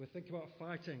We think about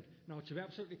fighting. Now, to be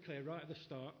absolutely clear right at the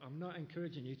start, I'm not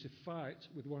encouraging you to fight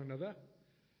with one another,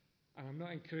 and I'm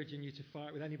not encouraging you to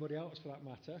fight with anybody else for that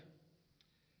matter.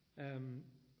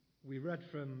 We read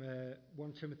from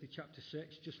 1 Timothy chapter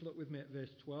 6. Just look with me at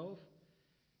verse 12.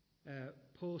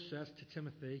 Paul says to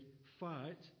Timothy,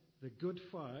 fight the good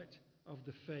fight of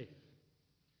the faith.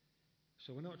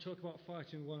 So we're not talking about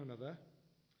fighting with one another.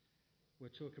 We're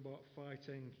talking about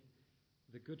fighting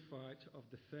the good fight of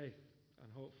the faith. And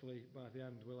hopefully by the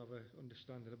end we'll have an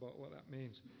understanding about what that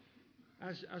means.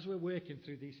 As we're working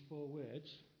through these 4 words,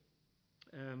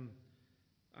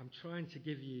 I'm trying to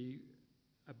give you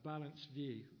a balanced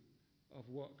view of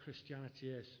what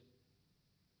Christianity is.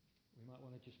 We might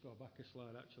want to just go back a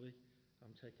slide actually.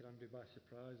 I'm taking Andrew by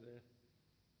surprise there.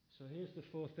 So here's the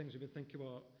 4 things we've been thinking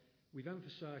about. We've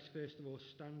emphasised first of all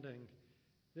standing.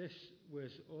 This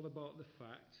was all about the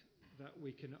fact that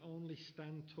we can only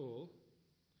stand tall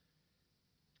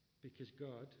because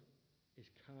God is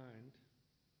kind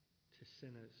to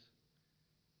sinners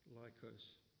like us.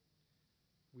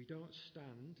 We don't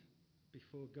stand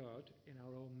before God in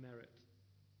our own merit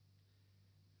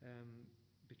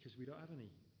because we don't have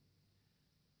any.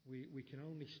 We can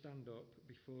only stand up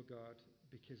before God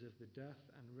because of the death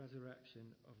and resurrection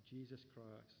of Jesus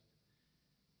Christ.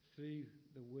 Through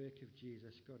the work of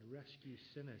Jesus, God rescues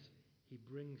sinners. He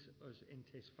brings us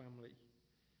into his family.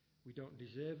 We don't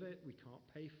deserve it, we can't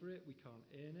pay for it, we can't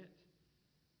earn it.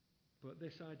 But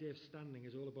this idea of standing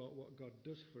is all about what God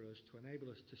does for us to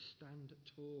enable us to stand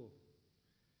tall.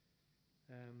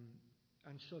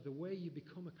 And so the way you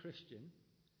become a Christian,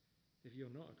 if you're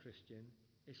not a Christian,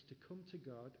 is to come to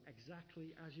God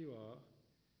exactly as you are,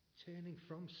 turning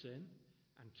from sin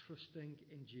and trusting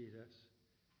in Jesus,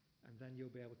 and then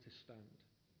you'll be able to stand,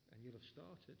 and you'll have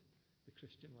started the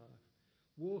Christian life.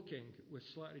 Walking was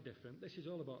slightly different. This is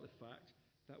all about the fact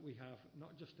that we have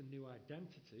not just a new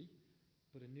identity,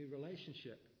 but a new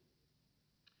relationship.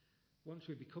 Once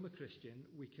we become a Christian,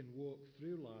 we can walk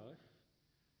through life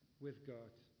with God.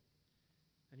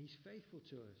 And he's faithful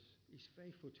to us. He's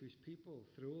faithful to his people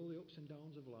through all the ups and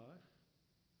downs of life.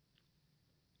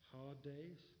 Hard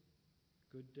days,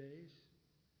 good days.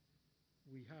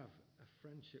 We have a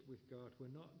friendship with God.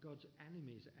 We're not God's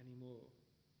enemies anymore.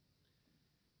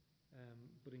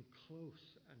 But in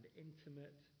close and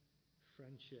intimate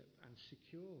friendship and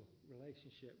secure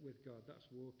relationship with God. That's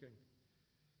walking.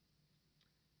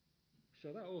 So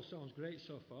that all sounds great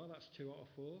so far. That's 2 out of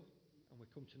 4. And we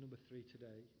come to number 3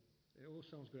 today. It all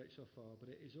sounds great so far, but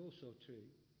it is also true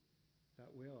that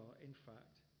we are, in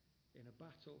fact, in a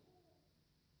battle.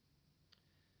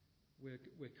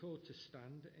 We're called to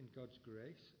stand in God's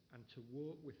grace and to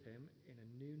walk with him in a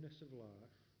newness of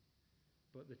life.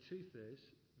 But the truth is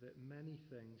that many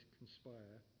things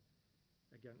conspire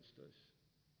against us.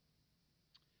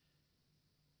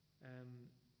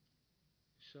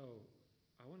 So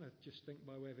I want to just think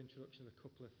by way of introduction of a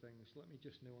couple of things. Let me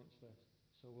just nuance this.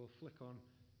 So we'll flick on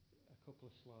a couple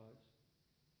of slides.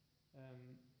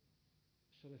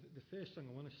 So the first thing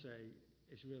I want to say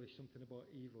is really something about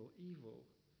evil. Evil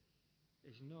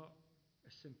is not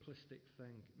a simplistic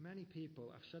thing. Many people,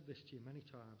 I've said this to you many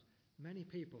times, many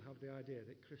people have the idea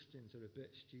that Christians are a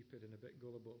bit stupid and a bit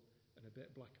gullible and a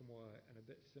bit black and white and a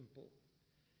bit simple.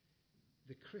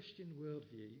 The Christian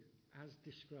worldview, as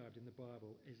described in the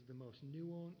Bible, is the most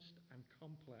nuanced and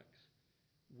complex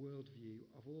worldview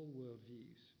of all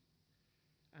worldviews.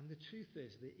 And the truth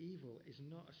is that evil is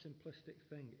not a simplistic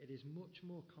thing. It is much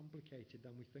more complicated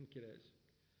than we think it is.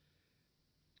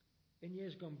 In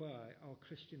years gone by, our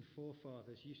Christian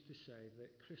forefathers used to say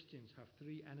that Christians have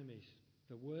 3 enemies: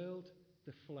 the world,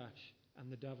 the flesh,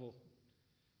 and the devil.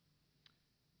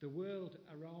 The world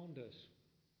around us,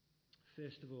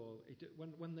 first of all,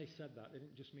 when they said that, they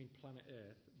didn't just mean planet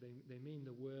Earth. They mean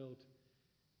the world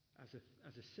as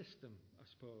a system, I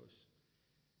suppose.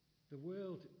 The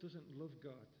world doesn't love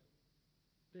God.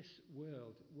 This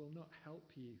world will not help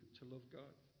you to love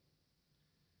God.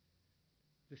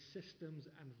 The systems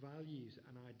and values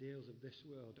and ideals of this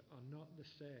world are not the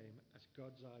same as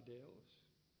God's ideals.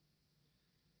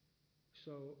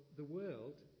 So the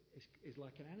world is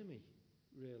like an enemy,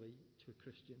 really, to a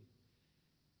Christian.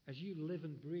 As you live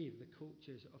and breathe the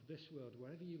cultures of this world,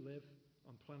 wherever you live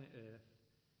on planet Earth,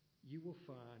 you will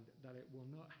find that it will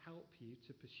not help you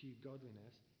to pursue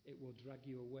godliness. It will drag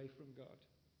you away from God.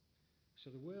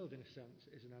 So the world, in a sense,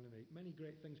 is an enemy. Many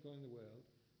great things go on in the world,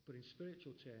 but in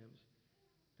spiritual terms,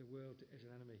 the world is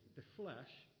an enemy. The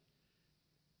flesh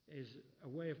is a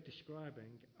way of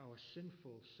describing our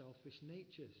sinful, selfish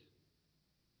natures.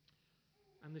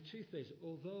 And the truth is,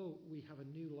 although we have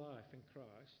a new life in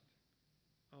Christ,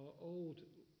 our old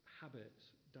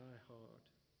habits die hard.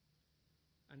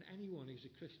 And anyone who's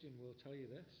a Christian will tell you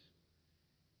this.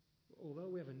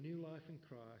 Although we have a new life in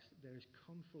Christ, there is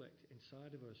conflict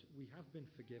inside of us. We have been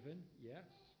forgiven, yes.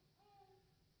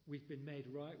 We've been made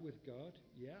right with God,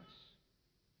 yes.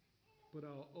 But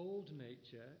our old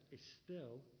nature is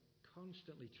still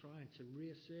constantly trying to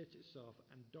reassert itself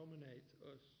and dominate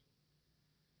us.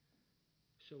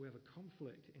 So we have a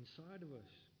conflict inside of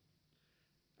us.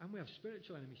 And we have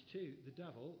spiritual enemies too. The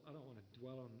devil, I don't want to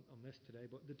dwell on this today,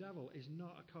 but the devil is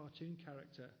not a cartoon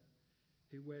character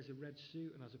who wears a red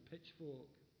suit and has a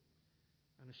pitchfork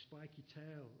and a spiky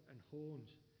tail and horns.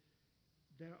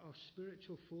 There are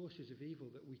spiritual forces of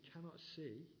evil that we cannot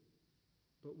see,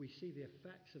 but we see the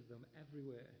effects of them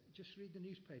everywhere. Just read the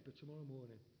newspaper tomorrow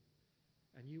morning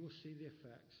and you will see the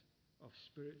effects of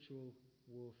spiritual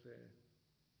warfare.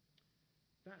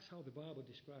 That's how the Bible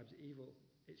describes evil.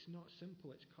 It's not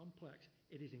simple, it's complex.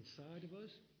 It is inside of us,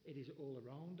 it is all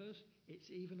around us, it's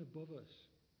even above us.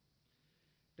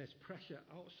 There's pressure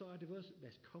outside of us,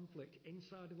 there's conflict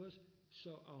inside of us.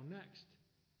 So our next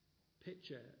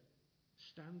picture,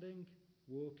 standing,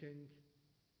 walking,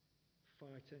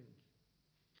 fighting.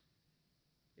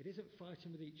 It isn't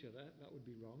fighting with each other, that would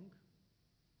be wrong.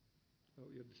 I hope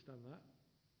you understand that.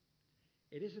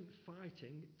 It isn't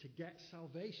fighting to get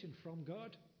salvation from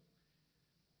God,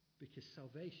 because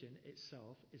salvation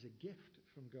itself is a gift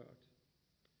from God.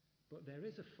 But there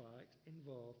is a fight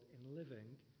involved in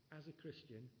living as a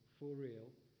Christian for real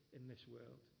in this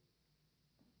world.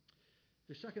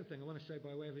 The second thing I want to say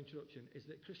by way of introduction is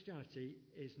that Christianity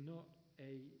is not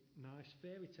a nice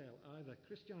fairy tale either.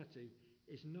 Christianity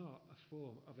is not a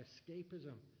form of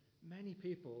escapism. Many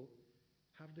people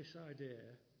have this idea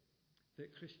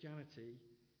that Christianity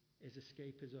is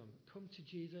escapism. Come to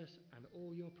Jesus and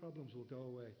all your problems will go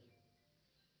away.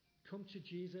 Come to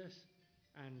Jesus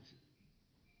and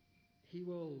he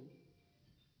will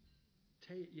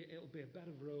take you, it'll be a bed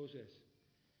of roses.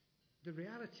 The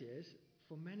reality is,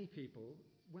 for many people,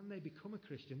 when they become a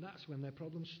Christian, that's when their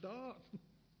problems start.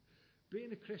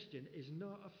 Being a Christian is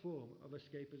not a form of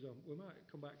escapism. We might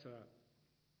come back to that.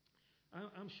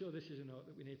 I'm sure this is a note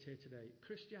that we need to hear today.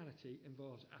 Christianity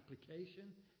involves application,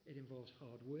 it involves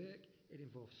hard work, it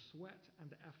involves sweat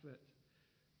and effort.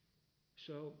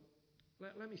 So,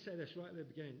 let me say this right at the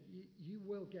beginning. You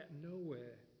will get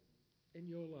nowhere in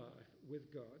your life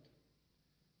with God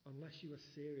unless you are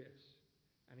serious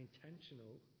and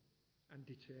intentional and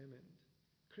determined.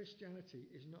 Christianity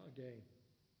is not a game.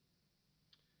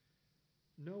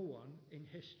 No one in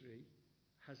history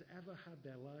has ever had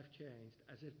their life changed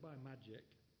as if by magic,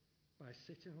 by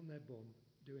sitting on their bum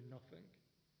doing nothing.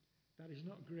 That is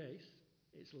not grace,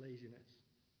 it's laziness.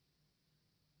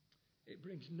 It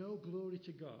brings no glory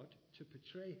to God to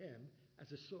portray him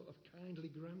as a sort of kindly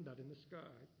granddad in the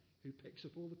sky who picks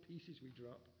up all the pieces we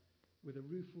drop with a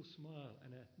rueful smile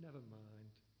and a never mind.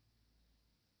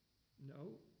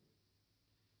 No,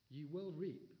 you will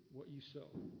reap what you sow.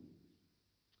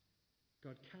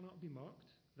 God cannot be mocked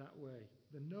that way.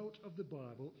 The note of the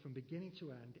Bible from beginning to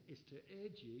end is to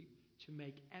urge you to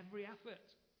make every effort,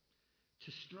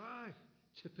 to strive,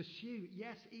 to pursue,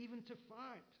 yes, even to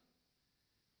fight,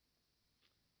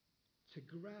 to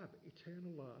grab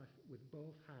eternal life with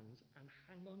both hands and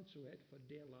hang on to it for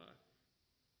dear life.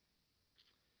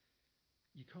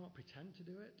 You can't pretend to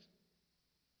do it.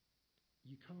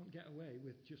 You can't get away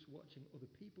with just watching other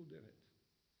people do it.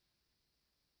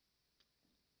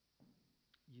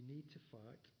 You need to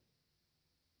fight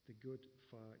the good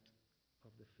fight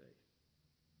of the faith.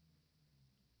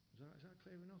 Is that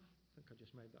clear enough? I think I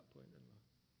just made that point, didn't I?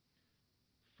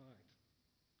 Fight.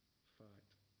 Fight.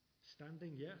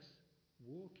 Standing, yes.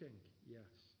 Walking,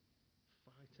 yes.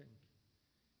 Fighting,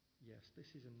 yes. This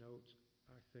is a note,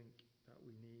 I think, that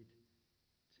we need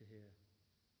to hear.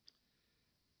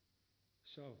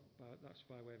 So, that's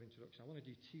by way of introduction. I want to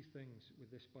do two things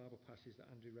with this Bible passage that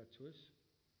Andrew read to us.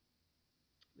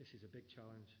 This is a big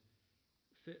challenge.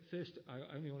 First, I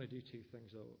only want to do two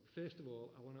things though. First of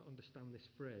all, I want to understand this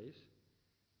phrase.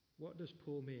 What does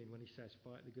Paul mean when he says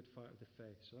fight the good fight of the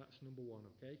faith? So that's number one,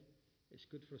 okay? It's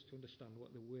good for us to understand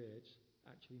what the words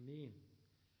actually mean.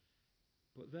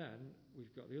 But then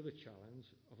we've got the other challenge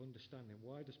of understanding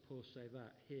why does Paul say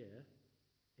that here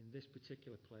in this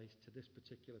particular place to this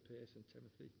particular person,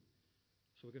 Timothy.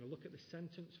 So we're going to look at the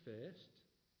sentence first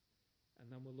and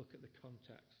then we'll look at the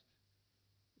context.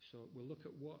 So we'll look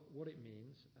at what it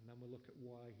means, and then we'll look at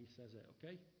why he says it,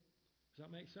 okay? Does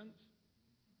that make sense?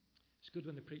 It's good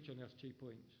when the preacher only has 2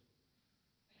 points.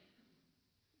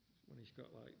 When he's got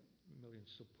like a million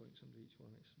sub-points under each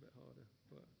one, it's a bit harder.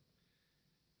 But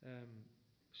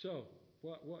so,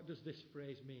 What does this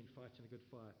phrase mean, fighting a good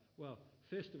fight? Well,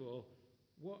 first of all,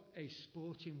 what a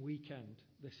sporting weekend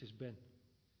this has been.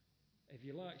 If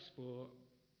you like sport,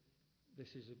 this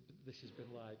has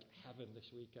been like heaven this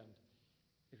weekend.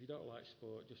 If you don't like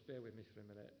sport, just bear with me for a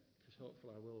minute, because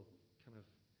hopefully I will kind of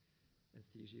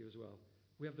enthuse you as well.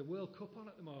 We have the World Cup on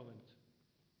at the moment.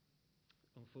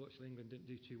 Unfortunately, England didn't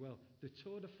do too well. The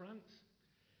Tour de France,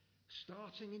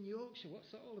 starting in Yorkshire.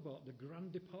 What's that all about? The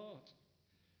Grand Depart.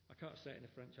 I can't say it in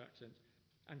a French accent.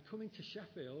 And coming to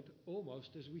Sheffield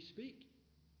almost as we speak.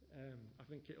 I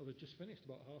think it'll have just finished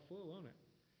about 4:30, won't it?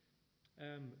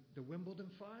 The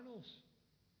Wimbledon finals.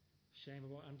 Shame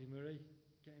about Andy Murray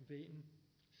getting beaten.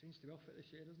 Seems to be off it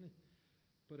this year, doesn't he?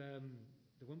 But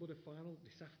the Wimbledon final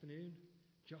this afternoon.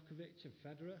 Djokovic and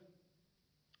Federer.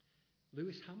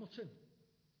 Lewis Hamilton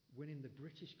winning the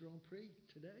British Grand Prix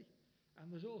today.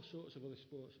 And there's all sorts of other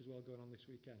sports as well going on this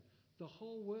weekend. The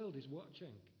whole world is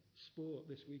watching sport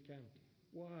this weekend.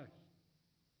 Why?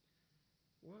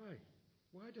 Why?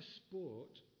 Why does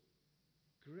sport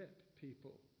grip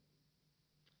people?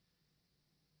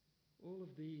 All of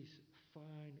these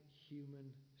fine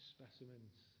human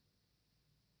specimens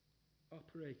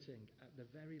operating at the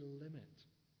very limit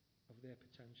of their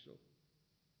potential.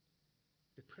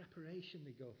 The preparation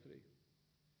they go through,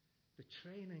 the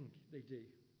training they do,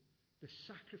 the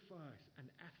sacrifice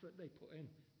and effort they put in,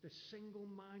 the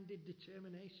single-minded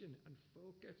determination and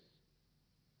focus.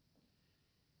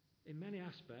 In many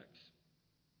aspects,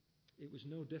 it was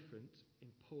no different in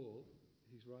Paul,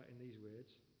 who's writing these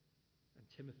words, and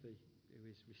Timothy, who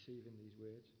is receiving these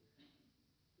words.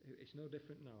 It's no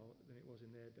different now than it was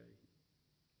in their day.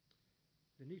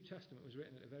 The New Testament was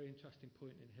written at a very interesting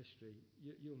point in history.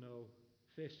 You'll know,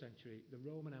 1st century, the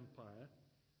Roman Empire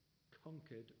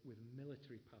conquered with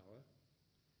military power.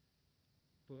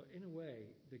 But in a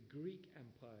way, the Greek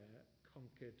Empire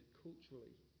conquered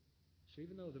culturally. So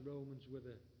even though the Romans were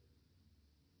the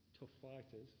tough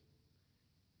fighters,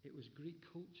 it was Greek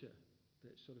culture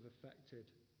that sort of affected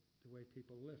the way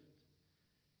people lived.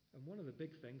 And one of the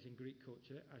big things in Greek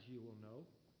culture, as you will know,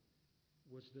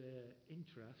 was their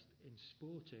interest in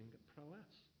sporting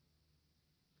prowess.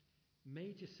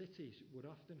 Major cities would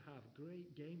often have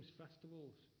great games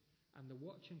festivals, and the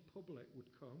watching public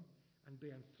would come and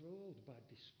be enthralled by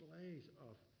displays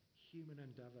of human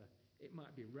endeavour. It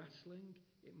might be wrestling,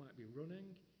 it might be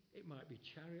running, it might be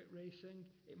chariot racing,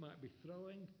 it might be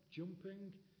throwing,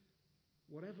 jumping.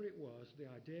 Whatever it was, the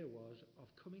idea was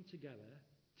of coming together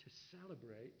to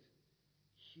celebrate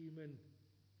human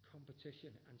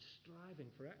competition and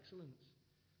striving for excellence.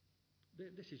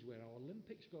 This is where our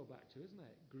Olympics go back to, isn't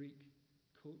it? Greek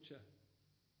culture.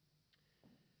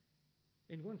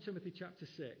 In 1 Timothy chapter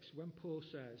 6, when Paul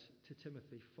says to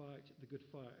Timothy, fight the good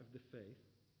fight of the faith,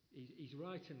 he's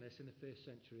writing this in the 1st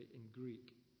century in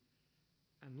Greek.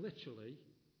 And literally,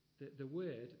 the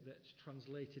word that's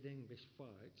translated English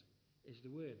fight is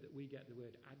the word that we get the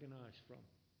word agonize from.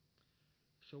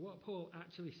 So what Paul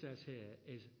actually says here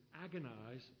is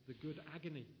agonize the good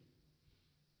agony.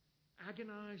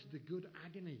 Agonize the good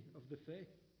agony of the faith.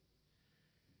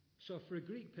 So for a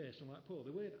Greek person like Paul,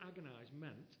 the word agonize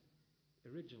meant,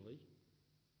 originally,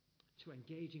 to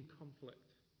engage in conflict.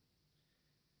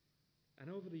 And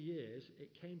over the years,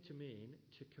 it came to mean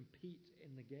to compete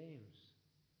in the games.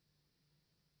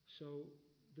 So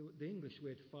the English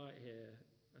word fight here,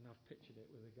 and I've pictured it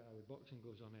with a guy with boxing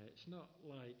gloves on here, it's not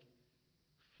like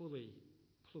fully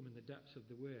plumbing the depths of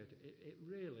the word. It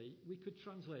really, we could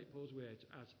translate Paul's words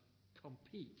as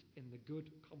compete in the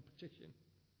good competition.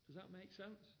 Does that make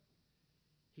sense?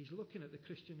 He's looking at the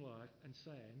Christian life and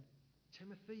saying,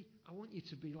 Timothy, I want you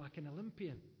to be like an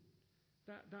Olympian.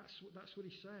 That's what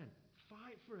he's saying.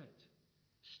 Fight for it.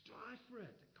 Strive for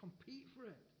it. Compete for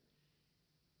it.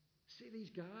 See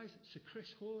these guys? Sir Chris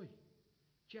Hoy,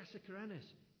 Jessica Ennis,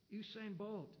 Usain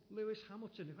Bolt, Lewis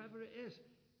Hamilton, whoever it is.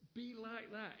 Be like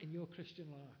that in your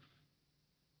Christian life.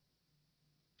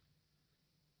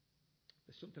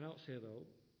 There's something else here, though,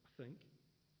 I think.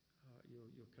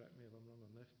 You'll correct me if I'm wrong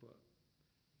on this, but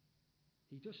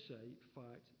he does say,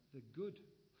 fight the good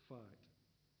fight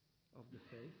of the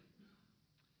faith.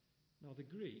 Now, the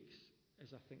Greeks,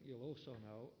 as I think you'll also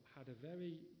know, had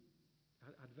very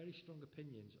strong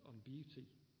opinions on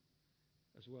beauty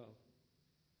as well.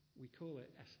 We call it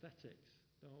aesthetics,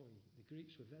 don't we? The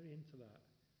Greeks were very into that.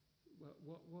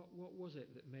 What was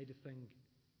it that made a thing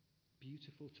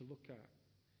beautiful to look at?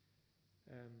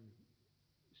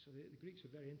 So the Greeks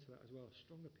were very into that as well.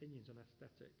 Strong opinions on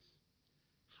aesthetics.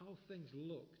 How things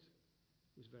looked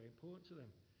was very important to them.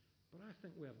 But I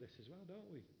think we have this as well, don't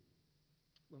we?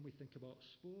 When we think about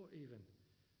sport even.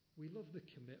 We love the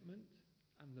commitment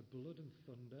and the blood and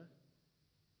thunder.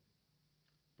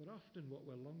 But often what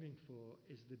we're longing for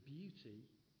is the beauty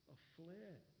of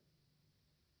flair.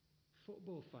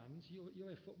 Football fans, you'll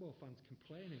hear football fans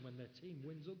complaining when their team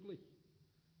wins ugly.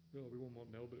 Well, we won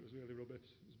 1-0, but it was really rubbish.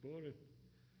 It was boring.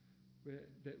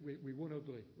 We won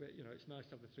ugly. It's nice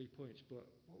to have the 3 points, but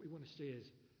what we want to see is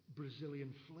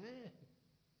Brazilian flair.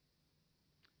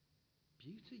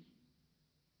 Beauty.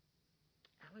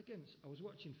 Elegance. I was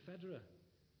watching Federer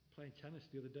playing tennis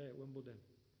the other day at Wimbledon,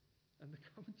 and the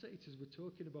commentators were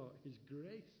talking about his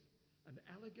grace and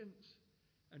elegance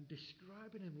and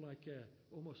describing him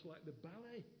almost like the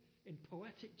ballet in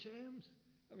poetic terms.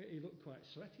 I mean, he looked quite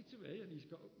sweaty to me, and he's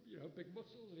got big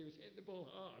muscles, and he was hitting the ball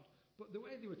hard. But the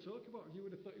way they were talking about him, you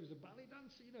would have thought he was a ballet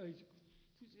dancer.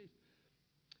 He's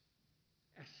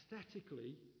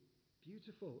aesthetically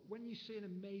beautiful. When you see an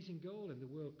amazing goal in the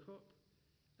World Cup,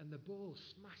 and the ball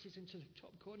smashes into the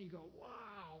top corner, you go,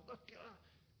 wow, look at that.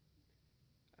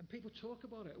 And people talk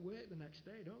about it at work the next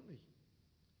day, don't they?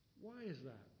 Why is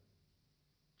that?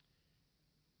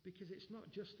 Because it's not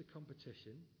just the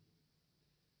competition.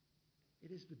 It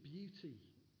is the beauty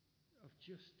of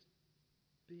just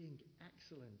being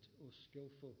excellent or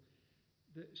skillful.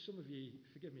 Some of you,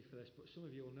 forgive me for this, but some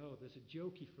of you will know there's a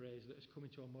jokey phrase that has come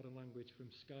into our modern language from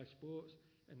Sky Sports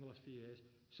in the last few years.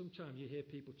 Sometimes you hear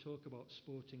people talk about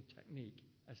sporting technique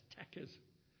as techers.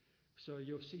 So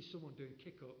you'll see someone doing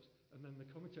kick-ups, and then the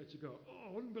commentator go,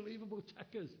 oh, unbelievable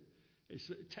techers. It's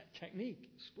technique,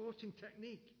 sporting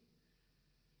technique.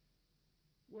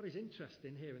 What is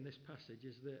interesting here in this passage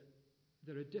is that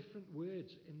there are different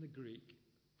words in the Greek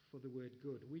for the word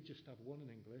good. We just have one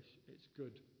in English. It's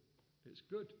good. It's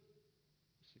good.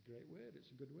 It's a great word.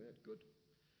 It's a good word. Good.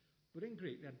 But in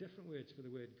Greek, there are different words for the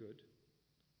word good.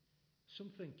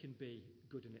 Something can be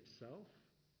good in itself,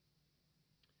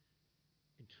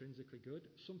 intrinsically good.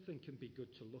 Something can be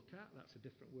good to look at. That's a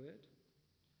different word.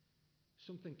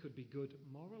 Something could be good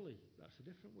morally. That's a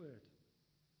different word.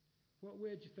 What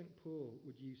word do you think Paul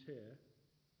would use here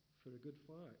for a good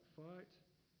fight? Fight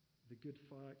the good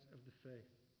fight of the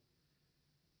faith.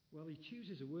 Well, he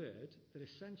chooses a word that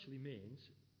essentially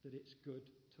means that it's good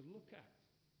to look at.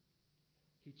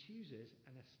 He chooses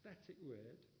an aesthetic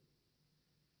word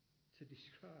to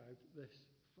describe this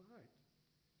fight.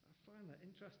 I find that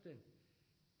interesting.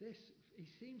 He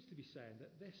seems to be saying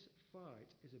that this fight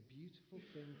is a beautiful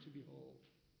thing to behold.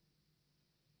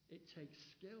 It takes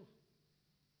skill,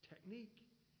 technique.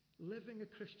 Living a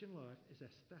Christian life is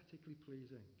aesthetically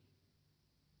pleasing.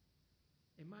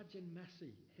 Imagine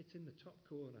Messi hitting the top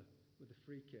corner with a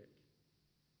free kick.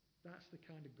 That's the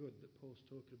kind of good that Paul's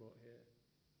talking about here.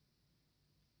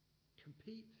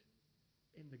 Compete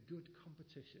in the good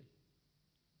competition.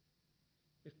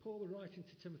 If Paul were writing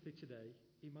to Timothy today,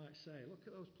 he might say, look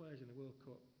at those players in the World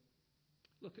Cup.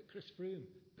 Look at Chris Froome,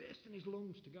 bursting his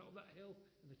lungs to go up that hill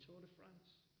in the Tour de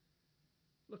France.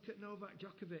 Look at Novak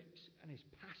Djokovic and his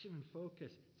passion and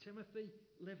focus. Timothy,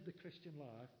 live the Christian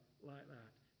life like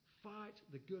that. Fight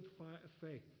the good fight of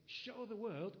faith. Show the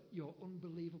world your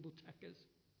unbelievable techers.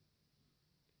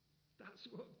 That's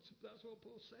what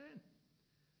Paul's saying.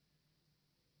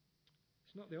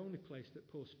 It's not the only place that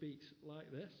Paul speaks like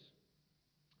this.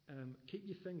 Keep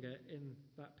your finger in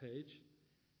that page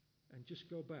and just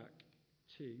go back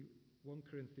to 1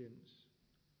 Corinthians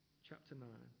chapter 9.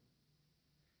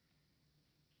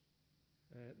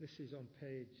 This is on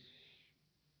page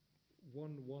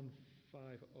 1150.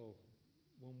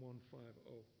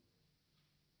 1150.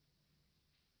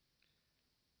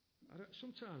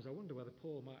 Sometimes I wonder whether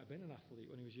Paul might have been an athlete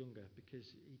when he was younger, because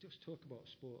he does talk about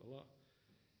sport a lot.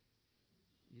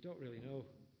 You don't really know,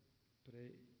 but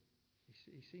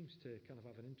he seems to kind of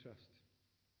have an interest.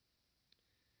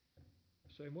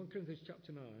 So in 1 Corinthians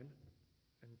chapter 9,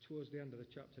 and towards the end of the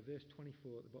chapter, verse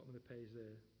 24 at the bottom of the page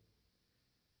there,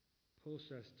 Paul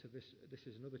says to this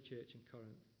is another church in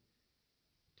Corinth,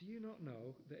 do you not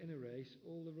know that in a race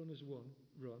all the runners run,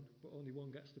 but only one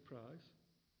gets the prize?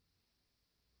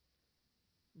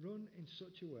 Run in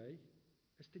such a way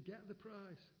as to get the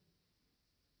prize.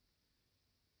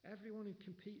 Everyone who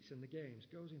competes in the games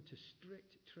goes into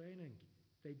strict training.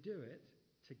 They do it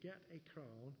to get a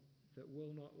crown that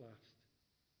will not last.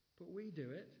 But we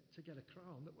do it to get a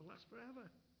crown that will last forever.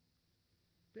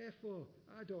 Therefore,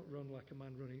 I don't run like a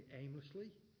man running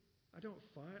aimlessly. I don't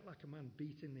fight like a man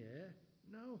beating the air.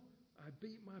 No, I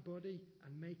beat my body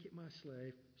and make it my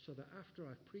slave, so that after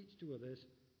I've preached to others,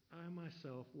 I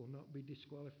myself will not be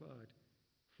disqualified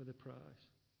for the prize.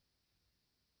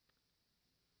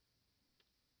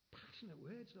 Passionate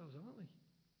words, those, aren't they?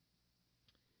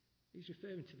 He's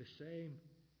referring to the same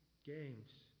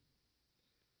games.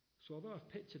 So although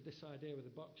I've pictured this idea with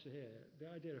a boxer here,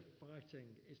 the idea of fighting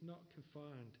is not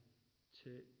confined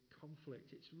to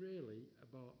conflict. It's really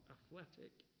about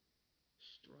athletic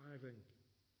striving.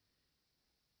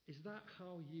 Is that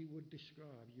how you would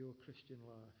describe your Christian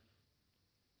life?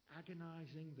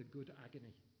 Agonizing the good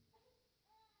agony.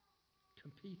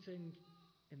 Competing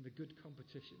in the good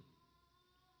competition.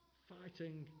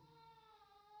 Fighting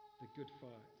the good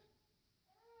fight.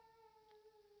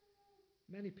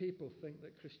 Many people think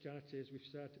that Christianity, as we've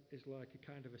said, is like a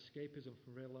kind of escapism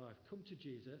from real life. Come to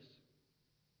Jesus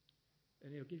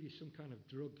and he'll give you some kind of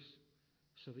drugs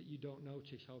so that you don't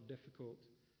notice how difficult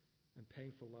and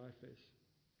painful life is.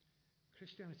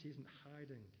 Christianity isn't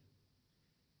hiding.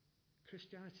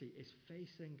 Christianity is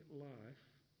facing life,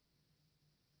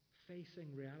 facing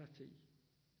reality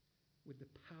with the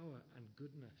power and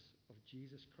goodness of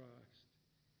Jesus Christ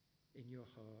in your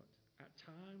heart. At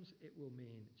times it will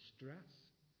mean stress,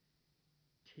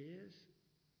 tears,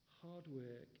 hard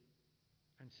work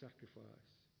and sacrifice.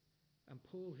 And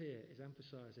Paul here is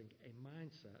emphasizing a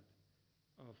mindset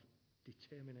of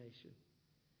determination.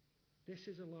 This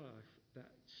is a life that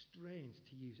strains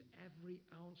to use every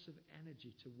ounce of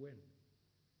energy to win.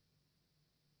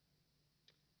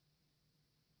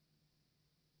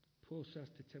 Paul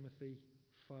says to Timothy,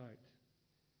 fight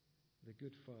the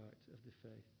good fight of the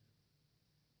faith.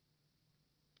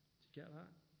 Get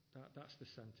that? That's the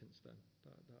sentence then.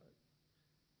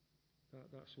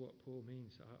 That's what Paul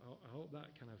means. I hope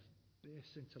that kind of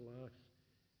bursts into life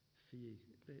for you.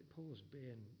 Paul's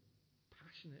being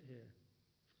passionate here.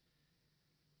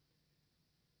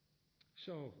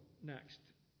 So, next.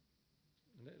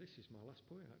 And this is my last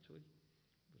point actually,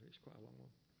 but it's quite a long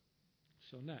one.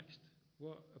 So next,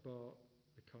 what about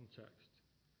the context?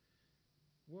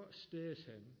 What stirs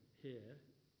him here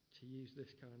to use this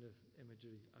kind of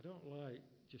imagery? I don't like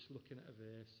just looking at a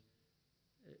verse,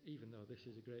 even though this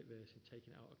is a great verse, and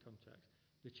taking it out of context.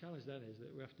 The challenge then is that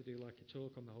we have to do like a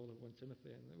talk on the whole of 1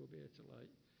 Timothy, and we'll be here to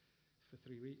for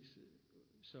 3 weeks.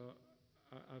 So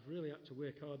I've really had to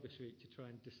work hard this week to try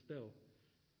and distill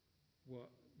what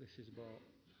this is about.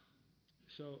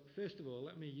 So first of all,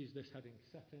 let me use this heading,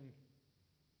 setting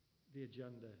the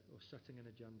agenda, or setting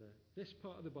an agenda. This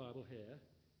part of the Bible here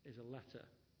is a letter.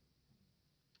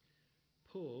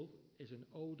 Paul is an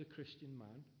older Christian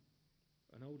man,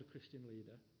 an older Christian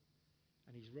leader,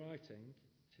 and he's writing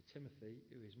to Timothy,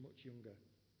 who is much younger.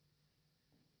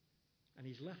 And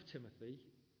he's left Timothy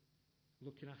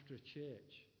looking after a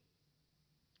church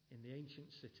in the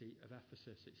ancient city of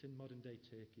Ephesus. It's in modern-day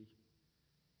Turkey.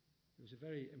 It was a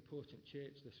very important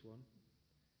church, this one,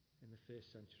 in the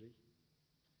 1st century.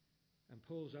 And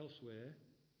Paul's elsewhere,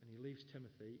 and he leaves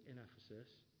Timothy in Ephesus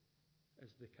as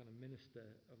the kind of minister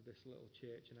of this little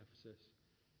church in Ephesus.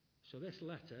 So this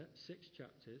letter, 6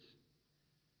 chapters,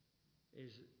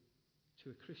 is to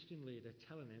a Christian leader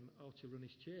telling him how to run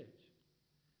his church.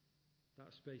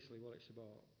 That's basically what it's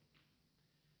about.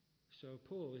 So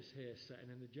Paul is here setting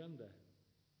an agenda,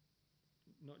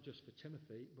 not just for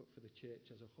Timothy, but for the church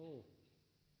as a whole.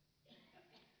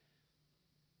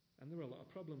 And there are a lot of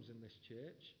problems in this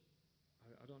church.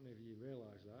 I don't know if you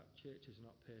realise that. Church is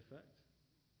not perfect.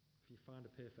 If you find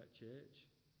a perfect church,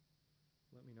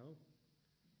 let me know.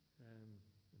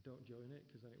 Don't join it,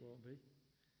 because then it won't be.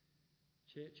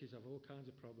 Churches have all kinds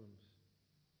of problems,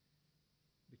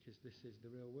 because this is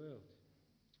the real world.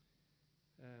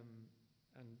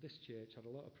 And this church had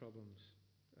a lot of problems,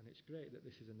 and it's great that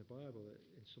this is in the Bible.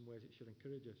 In some ways it should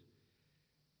encourage us.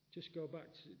 Just go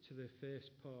back to the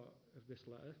first part of this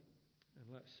letter, and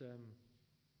let's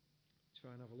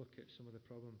try and have a look at some of the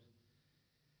problems.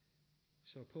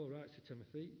 So Paul writes to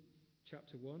Timothy,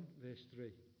 chapter 1, verse 3.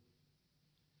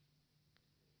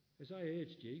 As I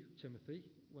urged you, Timothy,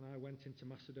 when I went into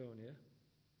Macedonia,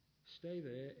 stay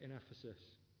there in Ephesus,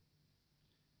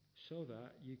 so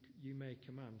that you may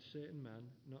command certain men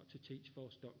not to teach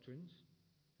false doctrines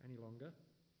any longer,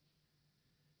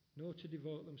 nor to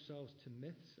devote themselves to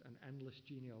myths and endless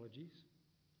genealogies.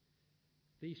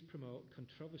 These promote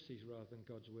controversies rather than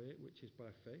God's way, which is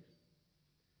by faith.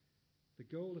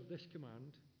 The goal of this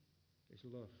command is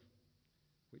love,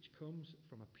 which comes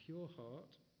from a pure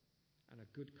heart and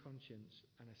a good conscience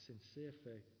and a sincere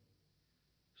faith.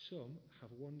 Some have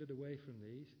wandered away from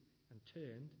these and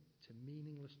turned to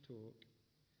meaningless talk.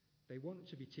 They want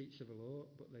to be teachers of the law,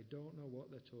 but they don't know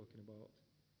what they're talking about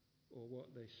or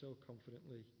what they so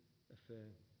confidently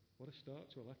affirm. What a start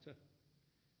to a letter.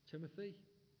 Timothy,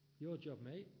 your job,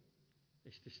 mate,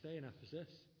 is to stay in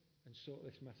Ephesus and sort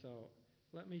this mess out.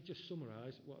 Let me just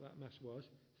summarise what that mess was.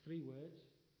 3 words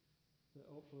that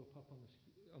hopefully will pop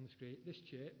on the screen. This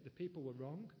church, the people were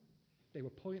wrong, they were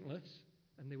pointless,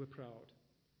 and they were proud.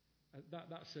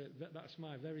 That's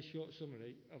my very short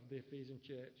summary of the Ephesian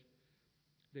church.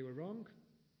 They were wrong.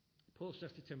 Paul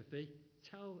says to Timothy,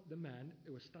 tell the men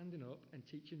who are standing up and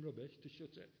teaching rubbish to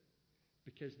shut it,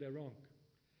 because they're wrong.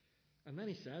 And then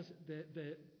he says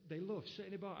they love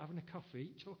sitting about having a coffee,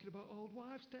 talking about old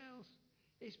wives' tales.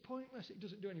 It's pointless. It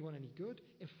doesn't do anyone any good.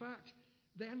 In fact,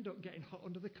 they end up getting hot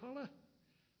under the collar.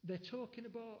 They're talking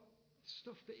about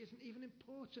stuff that isn't even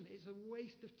important. It's a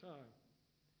waste of time.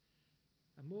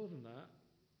 And more than that,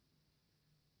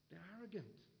 they're arrogant.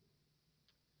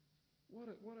 What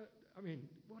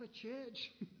a church.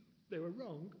 They were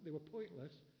wrong, they were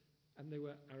pointless, and they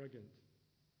were arrogant.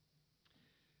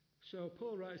 So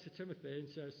Paul writes to Timothy and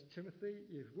says, Timothy,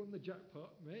 you've won the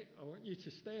jackpot, mate. I want you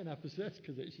to stay in Ephesus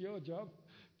because it's your job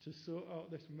to sort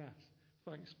out this mess.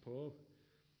 Thanks, Paul.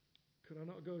 Could I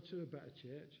not go to a better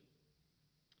church?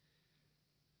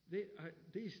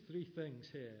 These three things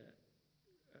here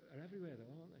are everywhere,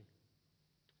 though, aren't they?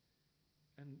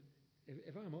 And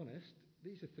if I'm honest,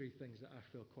 these are three things that I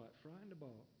feel quite frightened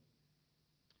about.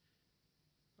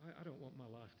 I don't want my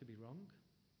life to be wrong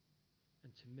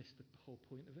and to miss the whole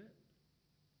point of it.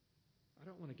 I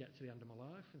don't want to get to the end of my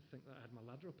life and think that I had my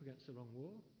ladder up against the wrong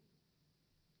wall.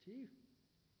 Do you?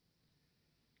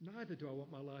 Neither do I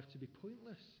want my life to be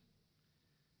pointless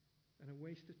and a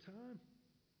waste of time,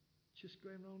 just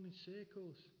going round in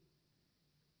circles.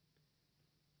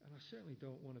 And I certainly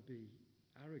don't want to be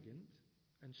arrogant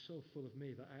and so full of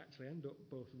me that I actually end up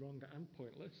both wrong and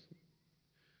pointless.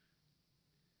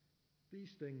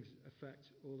 These things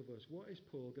affect all of us. What is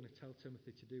Paul going to tell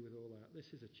Timothy to do with all that? This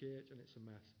is a church and it's a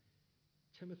mess.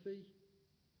 Timothy,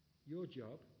 your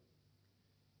job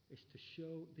is to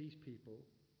show these people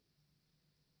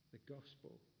the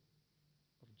gospel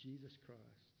of Jesus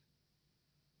Christ,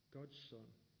 God's Son,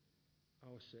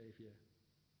 our Saviour.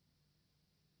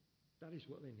 That is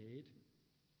what they need.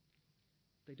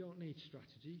 They don't need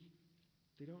strategy.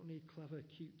 They don't need clever,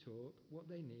 cute talk. What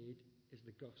they need is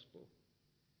the gospel,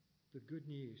 the good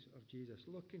news of Jesus.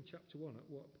 Look in chapter 1 at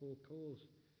what Paul calls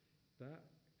that.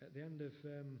 At the end of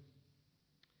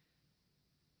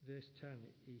verse 10,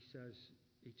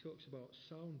 he talks about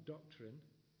sound doctrine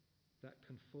that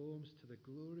conforms to the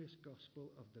glorious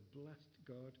gospel of the blessed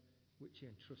God which he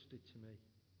entrusted to me.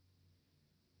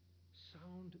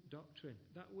 Sound doctrine.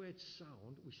 That word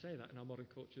sound, we say that in our modern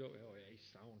culture, don't we? Oh, yeah, he's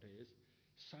sound, he is.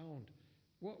 Sound.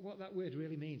 What that word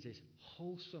really means is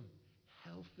wholesome,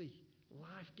 healthy,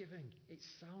 life-giving. It's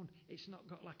sound. It's not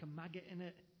got like a maggot in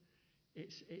it.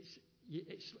 It's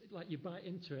like you bite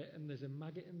into it and there's a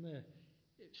maggot in there.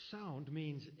 Sound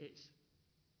means it's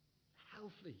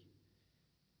healthy.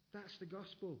 That's the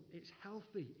gospel. It's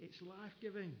healthy. It's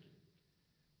life-giving.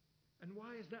 And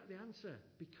why is that the answer?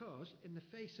 Because in the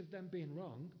face of them being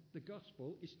wrong, the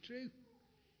gospel is true.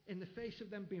 In the face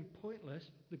of them being pointless,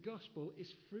 the gospel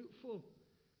is fruitful.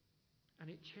 And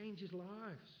it changes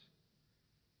lives.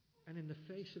 And in the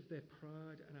face of their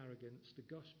pride and arrogance,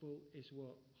 the gospel is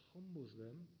what humbles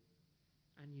them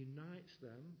and unites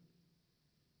them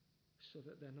so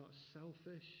that they're not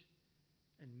selfish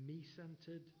and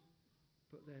me-centered,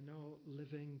 but they're now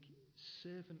living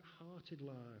servant-hearted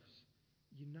lives,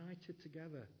 united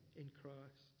together in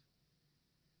Christ.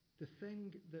 The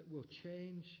thing that will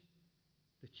change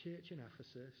the church in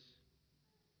Ephesus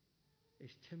is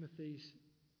Timothy's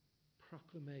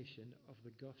proclamation of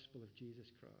the gospel of Jesus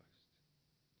Christ.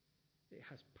 It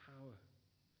has power.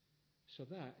 So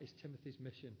that is Timothy's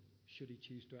mission, should he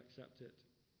choose to accept it.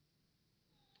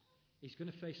 He's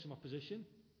going to face some opposition.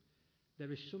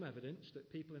 There is some evidence that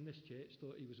people in this church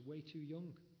thought he was way too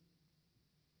young.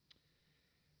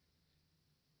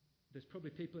 There's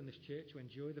probably people in this church who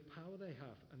enjoy the power they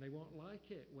have and they won't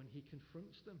like it when he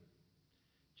confronts them.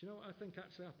 Do you know what I think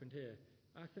actually happened here?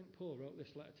 I think Paul wrote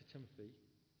this letter to Timothy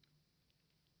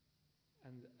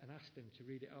and asked him to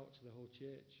read it out to the whole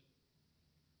church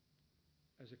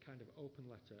as a kind of open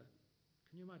letter.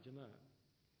 Can you imagine that?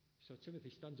 So Timothy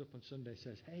stands up on Sunday and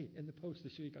says, hey, in the post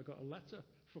this week I got a letter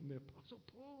from the Apostle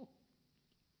Paul.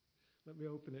 Let me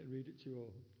open it and read it to you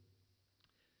all.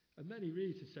 And then he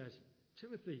reads and says,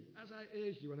 Timothy, as I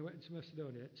urged you when I went into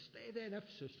Macedonia, stay there in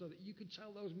Ephesus so that you can tell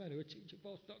those men who are teaching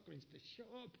false doctrines to shut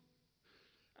up.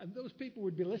 And those people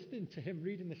would be listening to him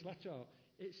reading this letter out.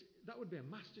 That would be a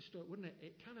masterstroke, wouldn't it?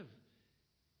 It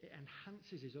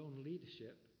enhances his own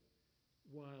leadership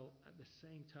while at the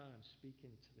same time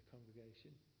speaking to the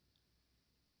congregation.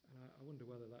 And I wonder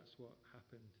whether that's what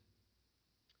happened.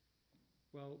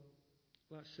 Well,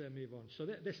 let's move on. So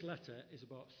this letter is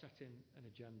about setting an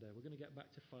agenda. We're going to get back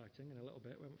to fighting in a little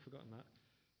bit. We haven't forgotten that.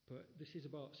 But this is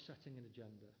about setting an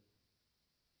agenda.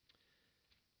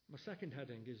 My second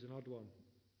heading is an odd one.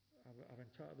 I've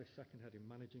entitled this second heading,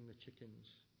 Managing the Chickens.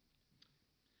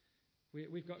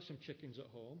 We've got some chickens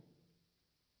at home,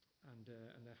 and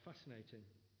they're fascinating.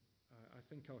 I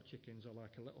think our chickens are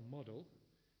like a little model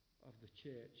of the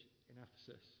church in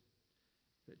Ephesus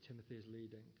that Timothy is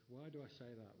leading. Why do I say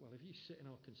that? Well, if you sit in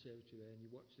our conservatory there and you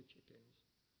watch the chickens,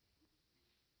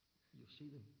 you'll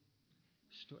see them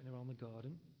strutting around the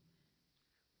garden.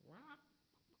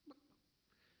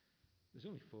 There's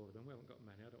only 4 of them. We haven't got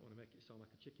many. I don't want to make it sound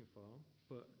like a chicken farm.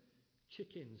 But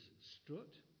chickens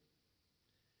strut.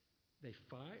 They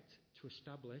fight to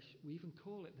establish, we even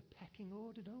call it the pecking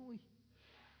order, don't we?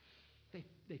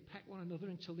 They peck one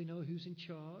another until they know who's in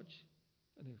charge.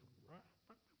 And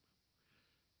I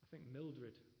think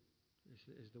Mildred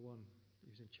is the one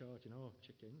who's in charge in our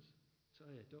chickens. So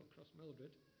yeah, don't cross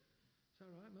Mildred. Is that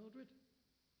right, Mildred?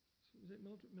 Is it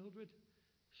Mildred?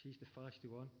 She's the feisty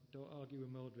one. Don't argue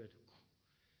with Mildred.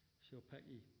 She'll peck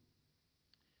you.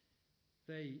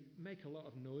 They make a lot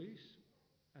of noise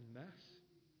and mess.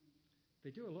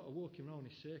 They do a lot of walking around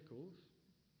in circles.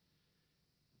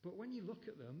 But when you look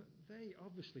at them, they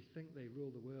obviously think they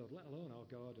rule the world, let alone our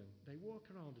garden. They walk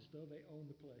around as though they own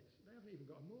the place. They haven't even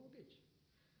got a mortgage.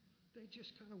 They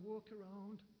just kind of walk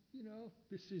around,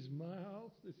 this is my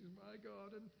house, this is my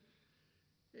garden.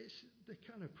 It's the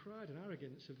kind of pride and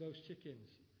arrogance of those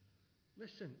chickens.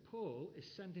 Listen, Paul is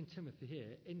sending Timothy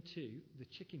here into the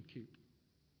chicken coop.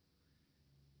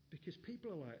 Because people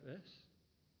are like this.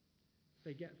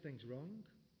 They get things wrong.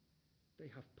 They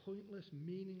have pointless,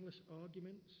 meaningless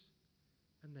arguments.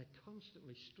 And they're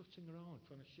constantly strutting around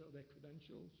trying to show their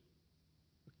credentials.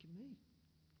 Look at me.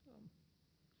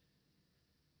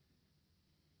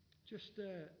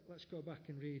 Let's go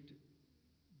back and read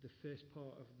the first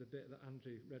part of the bit that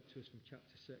Andrew read to us from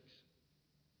chapter 6.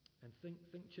 And think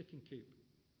chicken coop.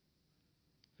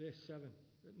 Verse 7.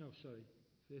 No, sorry.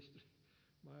 Verse 3.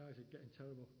 My eyes are getting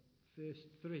terrible. Verse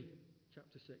 3.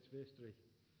 Chapter 6, verse 3.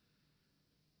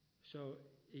 So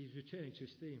he's returning to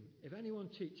his theme. If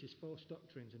anyone teaches false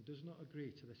doctrines and does not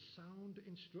agree to the sound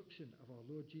instruction of our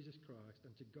Lord Jesus Christ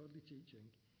and to godly teaching,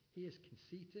 he is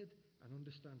conceited and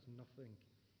understands nothing.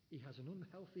 He has an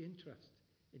unhealthy interest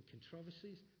in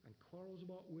controversies and quarrels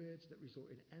about words that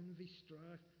result in envy,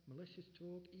 strife, malicious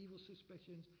talk, evil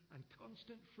suspicions, and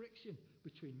constant friction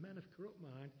between men of corrupt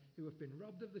mind who have been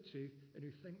robbed of the truth and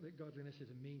who think that godliness is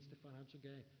a means to financial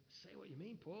gain. Say what you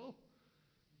mean, Paul.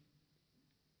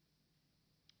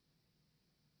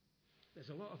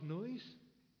 There's a lot of noise.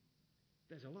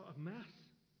 There's a lot of mess.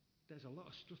 There's a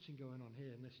lot of strutting going on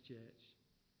here in this church.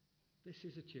 This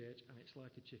is a church and it's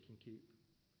like a chicken coop.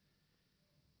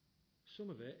 Some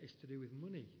of it is to do with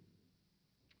money.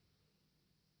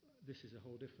 This is a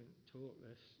whole different talk,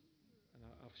 this. And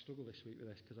I've struggled this week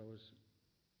with this because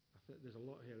there's a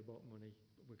lot here about money,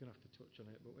 but we're going to have to touch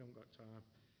on it, but we haven't got time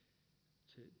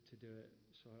to do it.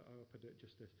 So I hope I do it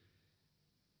justice.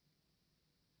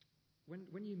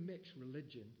 When you mix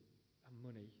religion and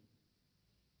money,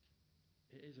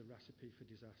 it is a recipe for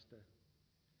disaster.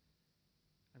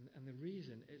 And the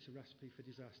reason it's a recipe for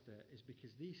disaster is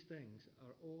because these things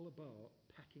are all about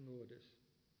pecking orders.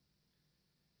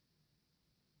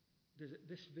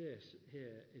 This verse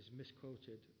here is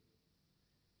misquoted.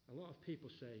 A lot of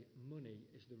people say money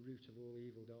is the root of all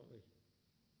evil, don't they?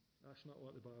 That's not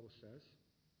what the Bible says.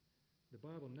 The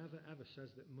Bible never ever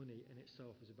says that money in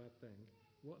itself is a bad thing.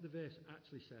 What the verse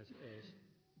actually says is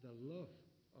the love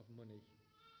of money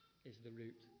is the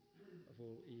root of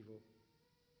all evil.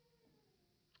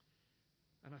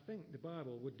 And I think the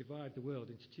Bible would divide the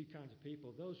world into 2 kinds of people,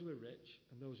 those who are rich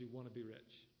and those who want to be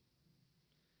rich.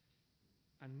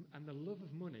 And the love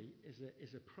of money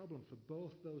is a problem for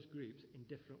both those groups in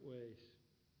different ways.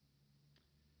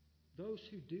 Those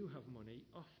who do have money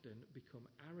often become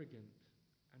arrogant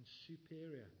and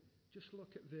superior. Just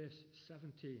look at verse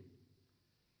 17.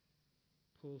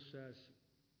 Paul says,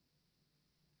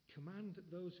 "Command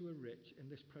those who are rich in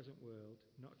this present world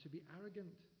not to be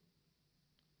arrogant,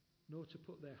 nor to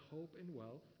put their hope in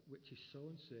wealth, which is so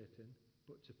uncertain,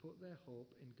 but to put their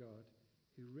hope in God,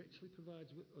 who richly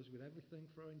provides us with everything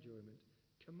for our enjoyment.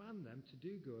 Command them to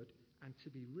do good and to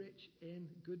be rich in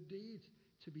good deeds,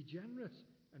 to be generous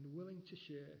and willing to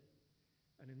share.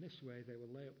 And in this way they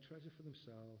will lay up treasure for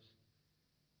themselves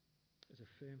as a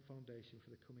firm foundation for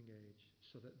the coming age,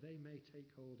 so that they may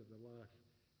take hold of the life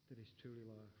that is truly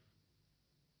life."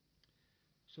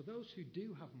 So those who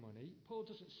do have money, Paul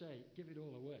doesn't say give it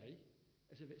all away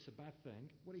as if it's a bad thing.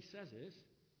 What he says is,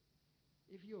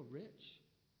 if you're rich,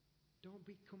 don't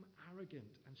become arrogant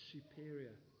and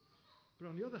superior. But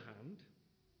on the other hand,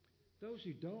 those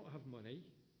who don't have money,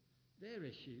 Their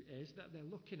issue is that they're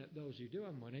looking at those who do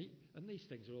have money, and these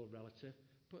things are all relative,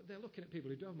 but they're looking at people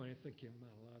who do have money and thinking,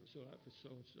 my life, it's all right for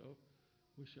so-and-so.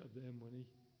 Wish I had their money.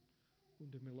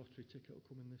 Wonder if my lottery ticket will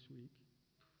come in this week.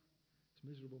 It's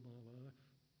miserable, my life.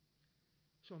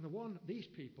 So on the one, these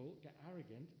people get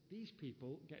arrogant. These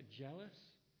people get jealous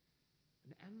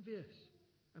and envious.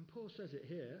 And Paul says it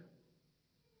here.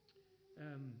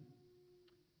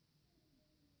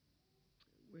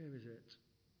 Where is it?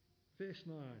 Verse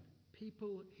 9.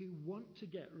 People who want to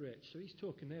get rich. So he's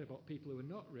talking there about people who are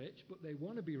not rich, but they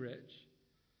want to be rich,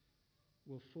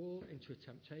 will fall into a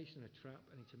temptation, a trap,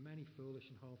 and into many foolish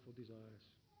and harmful desires.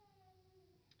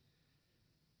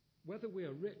 Whether we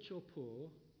are rich or poor,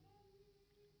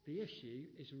 the issue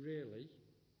is really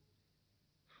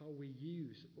how we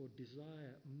use or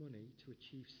desire money to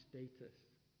achieve status,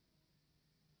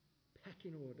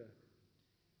 pecking order,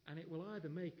 and it will either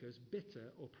make us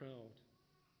bitter or proud.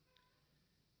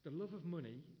 The love of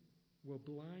money will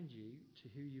blind you to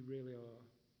who you really are.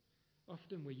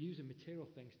 Often we're using material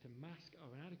things to mask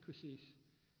our inadequacies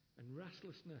and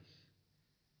restlessness.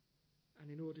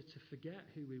 And in order to forget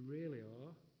who we really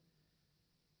are,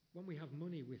 when we have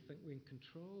money, we think we're in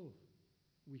control.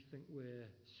 We think we're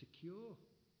secure.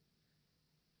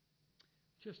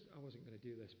 I wasn't going to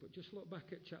do this, but just look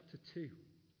back at chapter 2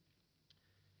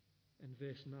 and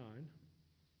verse 9.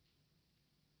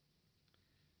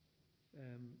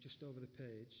 Just over the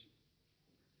page.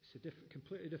 It's a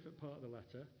completely different part of the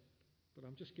letter, but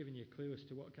I'm just giving you a clue as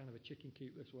to what kind of a chicken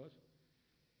coop this was.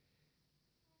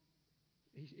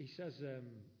 He says,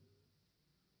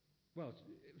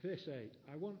 verse 8,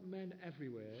 I want men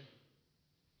everywhere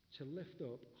to lift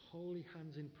up holy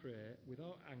hands in prayer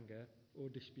without anger or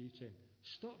disputing.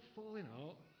 Stop falling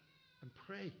out and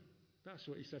pray. That's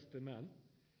what he says to the men.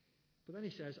 But then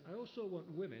he says, I also want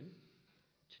women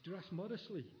to dress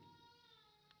modestly,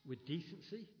 with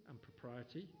decency and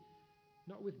propriety,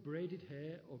 not with braided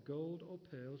hair or gold or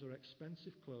pearls or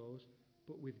expensive clothes,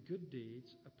 but with good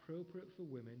deeds appropriate for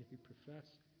women who profess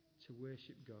to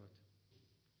worship God.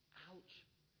 Ouch.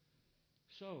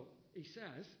 So he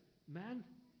says, men,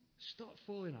 stop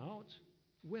falling out.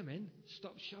 Women,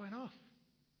 stop showing off.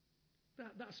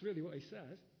 That's really what he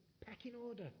says. Pecking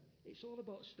order. It's all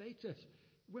about status.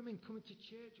 Women coming to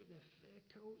church with their fur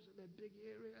coats and their big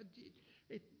earrings.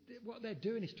 What they're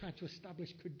doing is trying to establish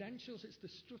credentials. It's the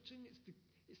strutting.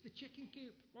 It's the chicken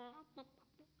coop.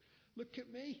 Look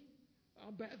at me.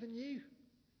 I'm better than you.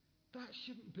 That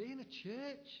shouldn't be in a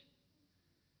church.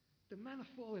 The men are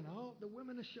falling out. The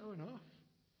women are showing off.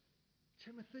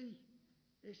 Timothy,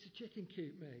 it's a chicken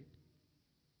coop, mate.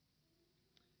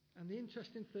 And the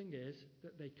interesting thing is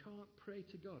that they can't pray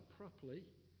to God properly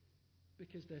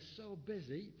because they're so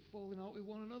busy falling out with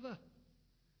one another.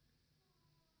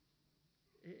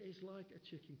 It is like a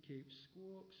chicken coop.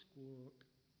 Squawk, squawk.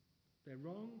 They're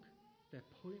wrong, they're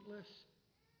pointless,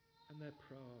 and they're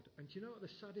proud. And do you know what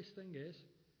the saddest thing is?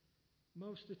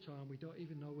 Most of the time we don't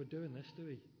even know we're doing this, do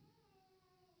we?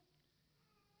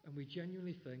 And we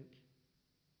genuinely think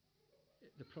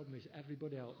the problem is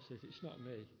everybody else's, it's not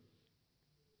me.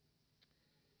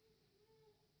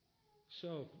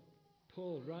 So,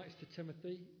 Paul writes to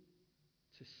Timothy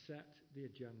to set the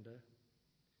agenda.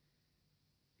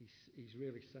 He's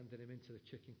really sending him into the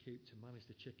chicken coop to manage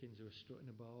the chickens who are strutting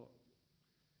about.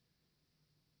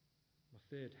 My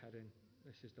third heading,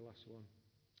 this is the last one,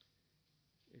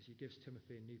 is he gives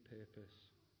Timothy a new purpose.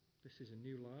 This is a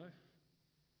new life.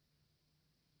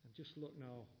 And just look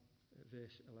now at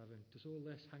verse 11. Does all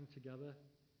this hang together?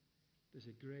 There's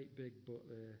a great big but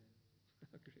there.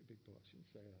 A great big but, I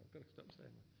shouldn't say that. I've got to stop saying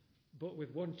that. But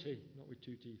with one T, not with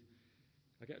two T's.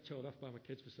 I get told off by my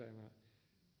kids for saying that.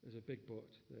 There's a big but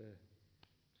there.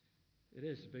 It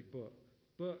is a big but.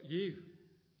 But you,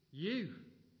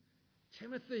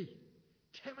 Timothy,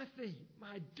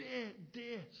 my dear,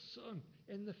 dear son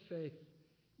in the faith,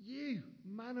 you,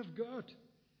 man of God,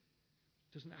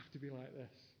 doesn't have to be like this.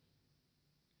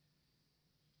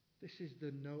 This is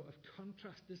the note of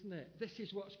contrast, isn't it? This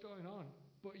is what's going on.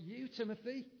 But you,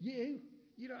 Timothy,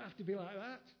 you don't have to be like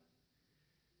that.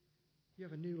 You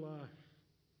have a new life.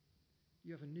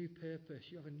 You have a new purpose.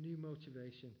 You have a new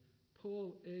motivation.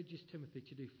 Paul urges Timothy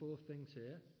to do 4 things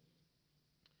here.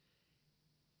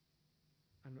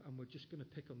 And we're just going to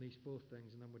pick on these 4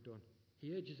 things and then we're done.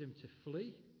 He urges him to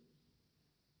flee.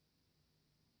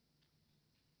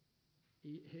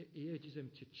 He urges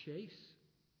him to chase,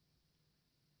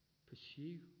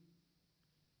 pursue.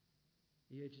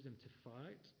 He urges him to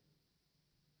fight.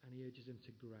 And he urges him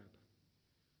to grab.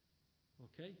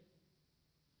 Okay?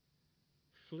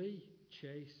 Flee,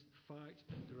 chase, fight,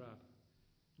 and grab.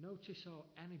 Notice how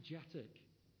energetic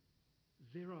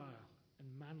virile and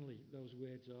manly those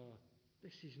words are.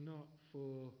 This is not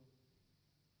for,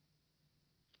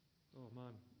 oh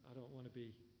man, I don't want to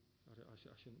be,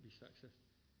 I shouldn't be sexist.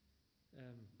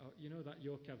 You know that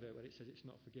York advert where it says it's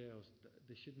not for girls?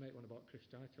 They should make one about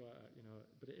Christianity like that,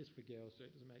 but it is for girls, so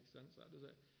it doesn't make sense, that does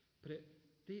it? But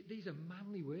these are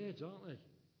manly words, aren't they?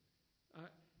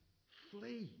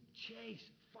 Flee, chase,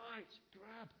 fight,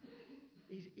 grab.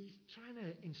 He's trying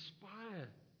to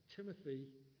inspire Timothy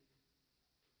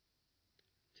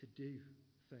to do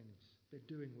things. They're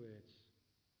doing words.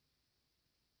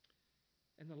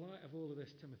 In the light of all of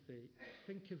this, Timothy,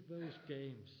 think of those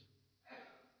games.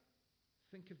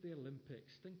 Think of the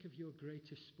Olympics. Think of your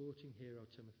greatest sporting hero,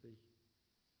 Timothy,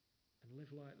 and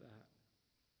live like that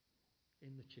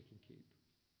in the chicken coop.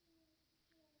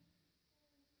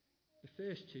 The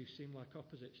first two seem like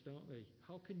opposites, don't they?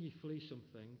 How can you flee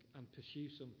something and pursue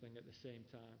something at the same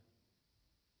time?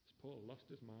 Has Paul lost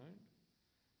his mind?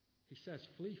 He says,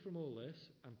 flee from all this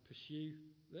and pursue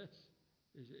this.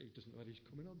 He doesn't know whether he's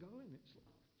coming or going. It's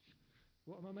like,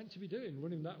 what am I meant to be doing?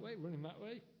 Running that way, running that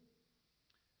way?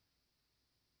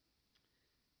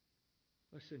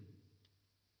 Listen,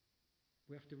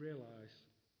 we have to realise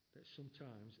that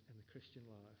sometimes in the Christian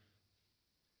life,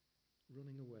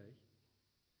 running away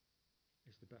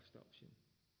is the best option.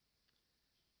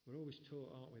 We're always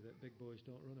taught, aren't we, that big boys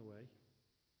don't run away.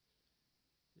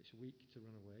 It's weak to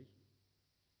run away.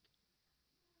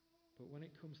 But when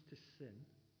it comes to sin,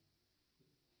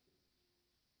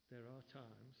 there are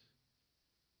times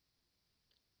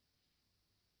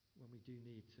when we do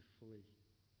need to flee.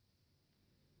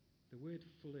 The word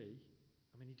flee,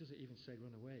 he doesn't even say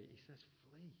run away. He says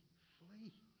flee,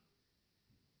 flee.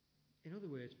 In other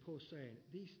words, Paul's saying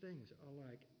these things are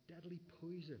like deadly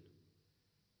poison.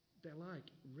 They're like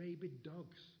rabid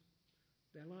dogs.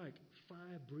 They're like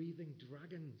fire-breathing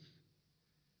dragons.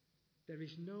 There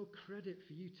is no credit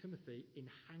for you, Timothy, in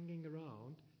hanging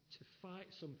around to fight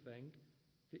something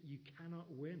that you cannot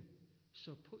win.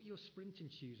 So put your sprinting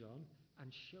shoes on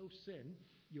and show sin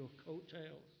your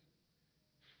coattails.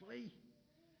 Flee.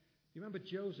 You remember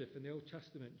Joseph in the Old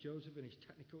Testament? Joseph in his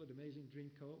technical and amazing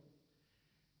dream coat?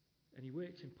 And he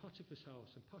worked in Potiphar's house,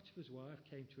 and Potiphar's wife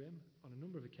came to him on a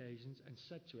number of occasions and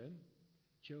said to him,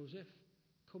 Joseph,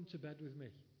 come to bed with me.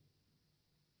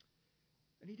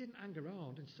 And he didn't hang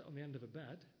around and sit on the end of a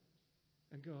bed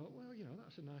and go, well,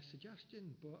 that's a nice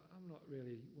suggestion, but I'm not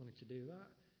really wanting to do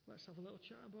that. Let's have a little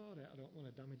chat about it. I don't want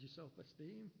to damage your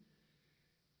self-esteem.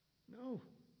 No.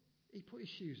 He put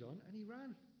his shoes on and he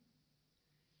ran.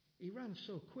 He ran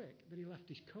so quick that he left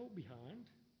his coat behind,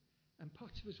 and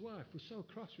Potiphar's wife was so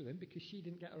cross with him because she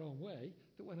didn't get her own way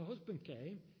that when her husband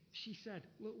came, she said,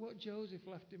 look what Joseph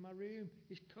left in my room,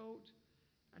 his coat.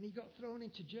 And he got thrown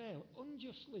into jail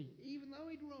unjustly, even though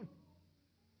he'd run.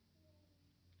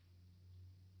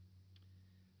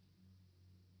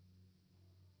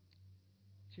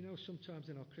 Do you know, sometimes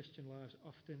in our Christian lives,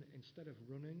 often instead of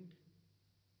running,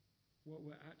 what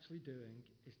we're actually doing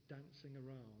is dancing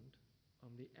around on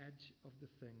the edge of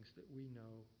the things that we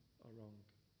know are wrong.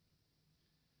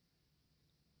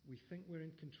 We think we're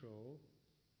in control.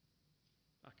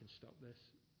 I can stop this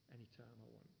anytime I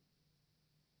want.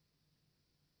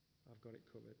 I've got it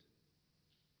covered.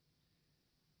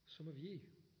 Some of you,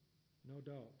 no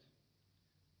doubt,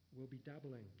 will be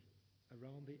dabbling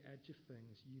around the edge of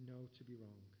things you know to be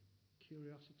wrong.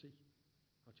 Curiosity.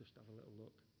 I'll just have a little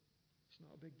look. It's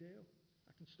not a big deal.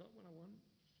 I can stop when I want.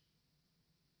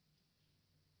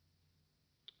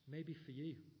 Maybe for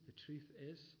you, the truth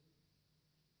is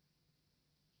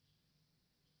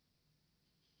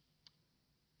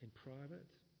in private.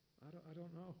 I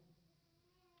don't know.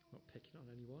 I'm not picking on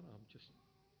anyone.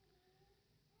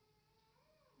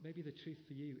 Maybe the truth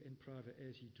for you in private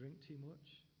is you drink too much.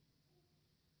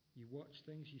 You watch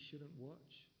things you shouldn't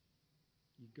watch.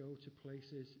 You go to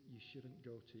places you shouldn't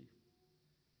go to.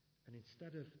 And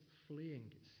instead of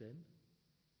fleeing sin,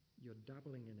 you're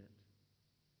dabbling in it.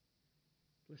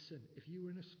 Listen, if you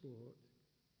were in a sport,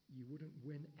 you wouldn't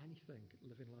win anything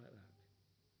living like that.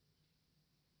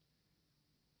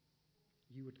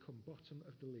 You would come bottom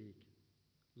of the league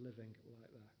living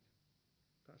like that.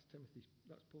 That's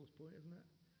Paul's point, isn't it?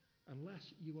 Unless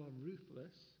you are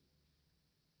ruthless,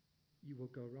 you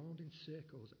will go round in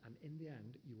circles, and in the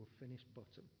end, you will finish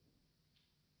bottom.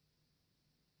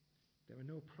 There are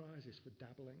no prizes for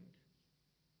dabbling.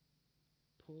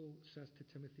 Paul says to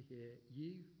Timothy here,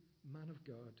 you, man of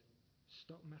God,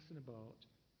 stop messing about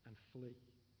and flee.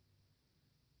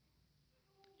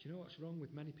 Do you know what's wrong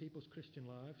with many people's Christian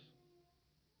lives?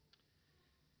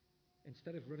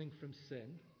 Instead of running from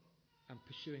sin and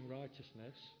pursuing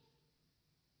righteousness,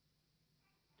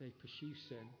 they pursue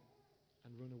sin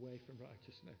and run away from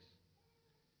righteousness.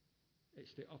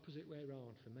 It's the opposite way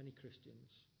around for many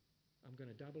Christians. I'm going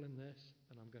to dabble in this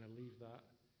and I'm going to leave that.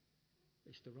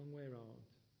 It's the wrong way around.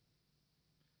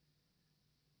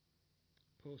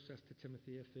 Paul says to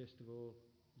Timothy, first of all,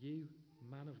 you,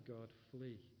 man of God,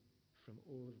 flee from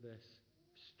all of this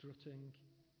strutting,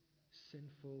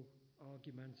 sinful,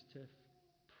 argumentative,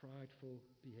 prideful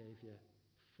behaviour.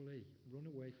 Flee, run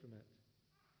away from it.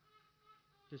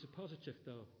 There's a positive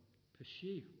though.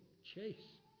 Pursue, chase.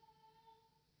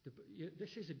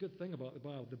 This is a good thing about the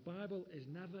Bible. The Bible is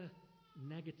never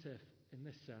negative in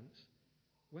this sense.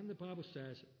 When the Bible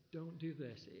says, don't do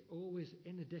this, it always,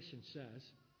 in addition, says,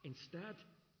 instead,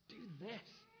 do this,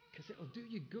 because it'll do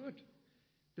you good.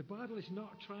 The Bible is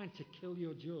not trying to kill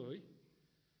your joy.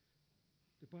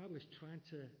 The Bible is trying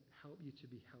to help you to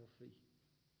be healthy.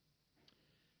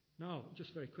 Now,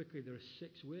 just very quickly, there are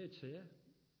 6 words here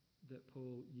that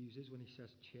Paul uses when he says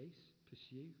chase,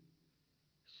 pursue.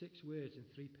 6 words in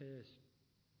 3 pairs.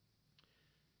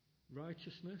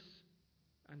 Righteousness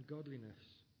and godliness.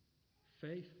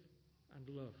 Faith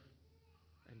and love.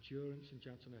 Endurance and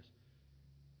gentleness.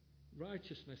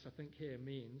 Righteousness, I think, here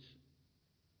means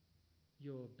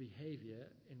your behaviour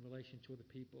in relation to other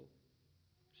people.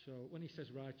 So when he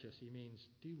says righteous, he means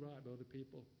do right by other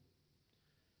people.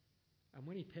 And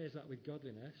when he pairs that with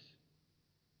godliness,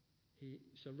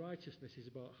 so righteousness is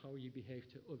about how you behave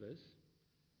to others.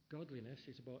 Godliness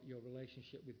is about your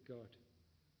relationship with God.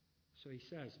 So he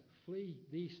says, flee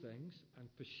these things and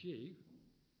pursue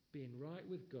being right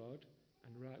with God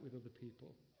and right with other people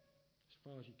as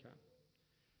far as you can.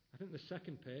 I think the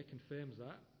second pair confirms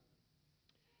that,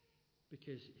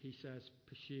 because he says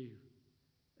pursue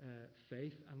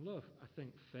faith and love. I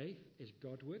think faith is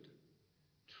Godward.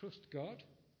 Trust God.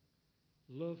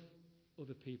 Love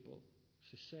other people.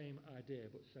 It's the same idea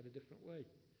but said a different way.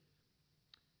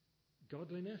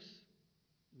 Godliness,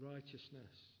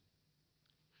 righteousness.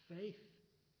 Faith,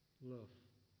 love.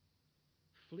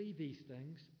 Flee these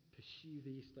things, pursue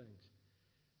these things.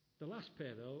 The last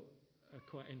pair, though, are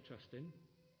quite interesting.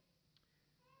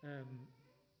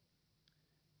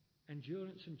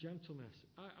 Endurance and gentleness.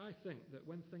 I think that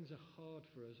when things are hard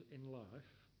for us in life,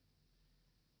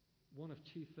 one of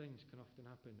 2 things can often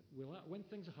happen. When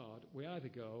things are hard, we either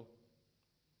go,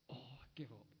 I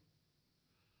give up.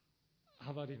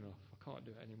 I've had enough. I can't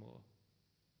do it anymore.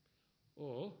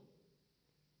 Or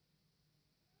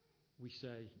we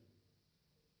say,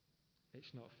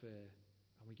 it's not fair,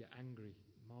 and we get angry,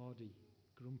 mardy,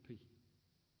 grumpy.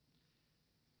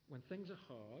 When things are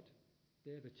hard,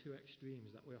 they're the 2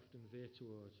 extremes that we often veer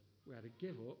towards. We either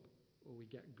give up or we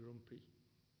get grumpy.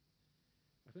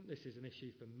 I think this is an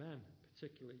issue for men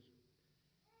particularly.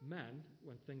 Men,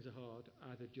 when things are hard,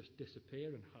 either just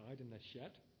disappear and hide in their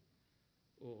shed,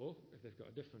 or if they've got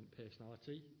a different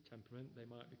personality, temperament, they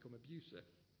might become abusive.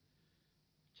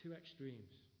 2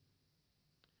 extremes.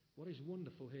 What is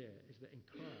wonderful here is that in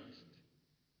Christ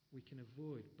we can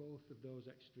avoid both of those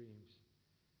extremes.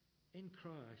 In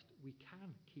Christ we can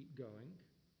keep going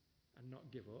and not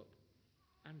give up,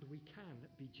 and we can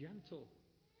be gentle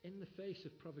in the face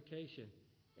of provocation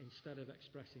instead of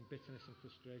expressing bitterness and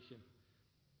frustration.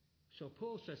 So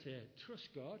Paul says here, trust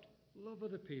God, love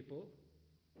other people,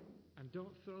 and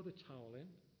don't throw the towel in.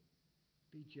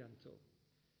 Be gentle.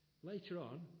 Later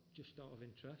on, just out of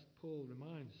interest, Paul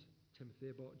reminds Timothy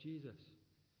about Jesus,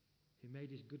 who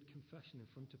made his good confession in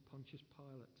front of Pontius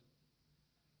Pilate.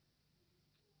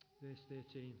 Verse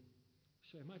 13.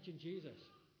 So imagine Jesus.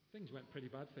 Things went pretty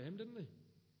bad for him, didn't they?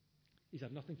 He's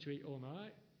had nothing to eat all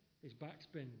night. His back's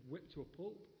been whipped to a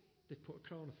pulp. They've put a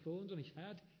crown of thorns on his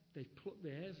head. They plucked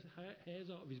the hairs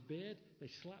out of his beard. They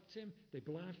slapped him. They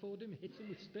blindfolded him, hit him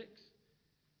with sticks.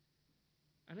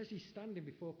 And as he's standing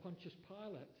before Pontius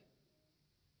Pilate,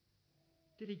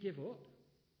 did he give up?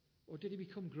 Or did he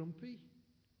become grumpy?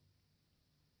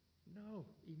 No,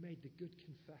 he made the good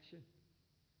confession.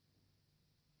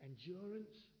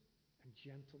 Endurance and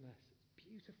gentleness. It's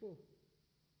beautiful.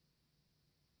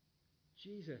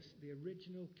 Jesus, the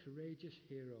original courageous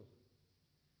hero.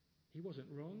 He wasn't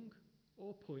wrong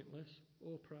or pointless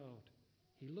or proud.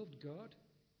 He loved God.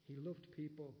 He loved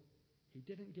people. He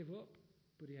didn't give up,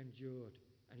 but he endured.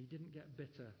 And he didn't get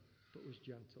bitter, but was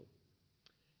gentle.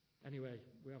 Anyway,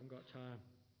 we haven't got time.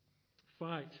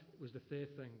 Fight was the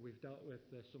third thing. We've dealt with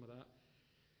some of that.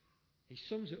 He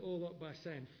sums it all up by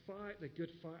saying, fight the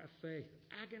good fight of faith.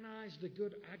 Agonize the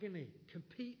good agony.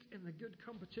 Compete in the good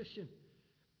competition.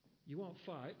 You won't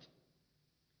fight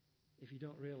if you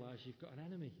don't realise you've got an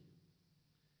enemy.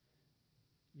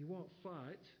 You won't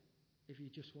fight if you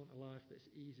just want a life that's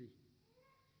easy.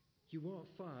 You won't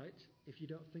fight if you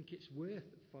don't think it's worth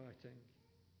fighting.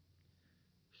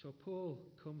 So Paul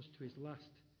comes to his last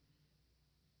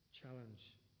challenge.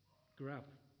 Grab.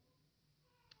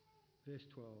 Verse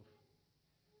 12.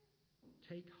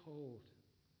 Take hold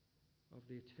of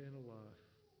the eternal life.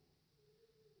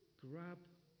 Grab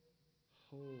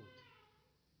hold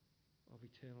of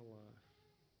eternal life.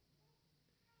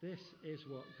 This is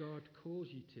what God calls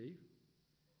you to.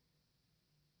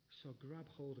 So grab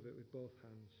hold of it with both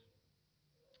hands.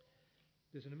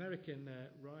 There's an American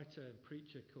writer and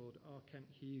preacher called R. Kent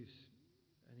Hughes,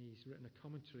 and he's written a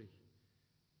commentary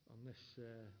on this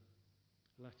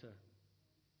letter.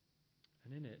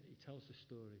 And in it, he tells the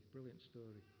story, brilliant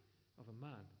story, of a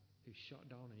man who shot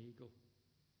down an eagle.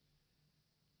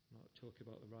 I'm not talking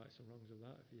about the rights and wrongs of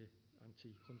that if you're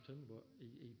anti-hunting, but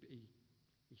he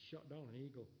shot down an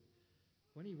eagle.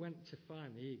 When he went to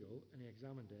find the eagle and he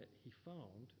examined it, he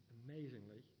found,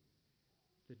 amazingly,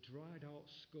 the dried out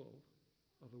skull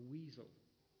of a weasel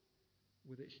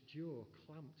with its jaw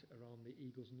clamped around the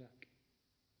eagle's neck.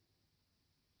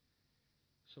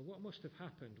 So what must have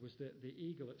happened was that the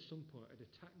eagle at some point had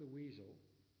attacked the weasel,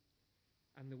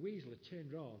 and the weasel had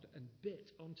turned round and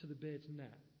bit onto the bird's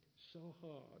neck so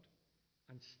hard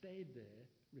and stayed there,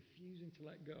 refusing to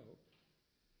let go.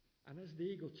 And as the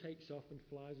eagle takes off and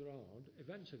flies around,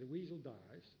 eventually the weasel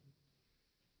dies.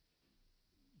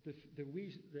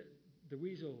 The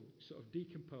weasel sort of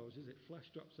decomposes, its flesh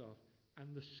drops off,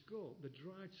 and the skull, the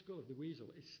dried skull of the weasel,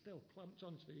 is still clamped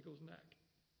onto the eagle's neck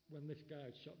when this guy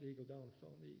had shot the eagle down and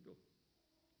found the eagle.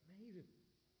 Amazing.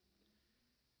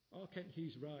 R. Kent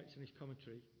Hughes writes in his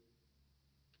commentary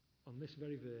on this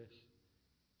very verse,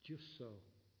 just so.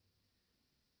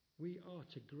 We are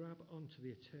to grab onto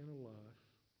the eternal life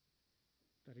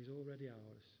that is already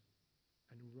ours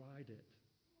and ride it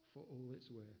for all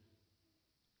it's worth.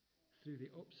 Through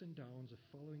the ups and downs of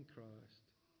following Christ,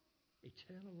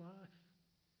 eternal life,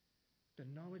 the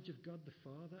knowledge of God the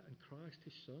Father and Christ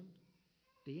his Son,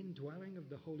 the indwelling of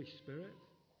the Holy Spirit,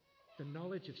 the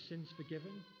knowledge of sins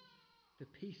forgiven, the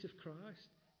peace of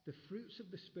Christ, the fruits of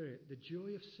the Spirit, the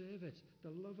joy of service, the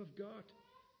love of God.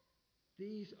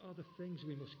 These are the things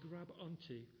we must grab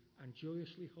onto and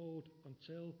joyously hold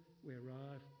until we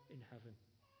arrive in heaven.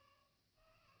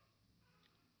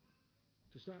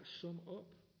 Does that sum up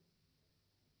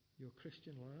your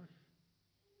Christian life?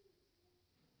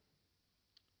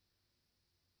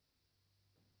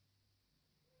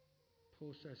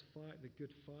 Paul says, fight the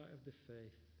good fight of the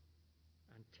faith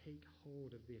and take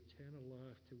hold of the eternal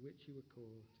life to which you were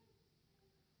called.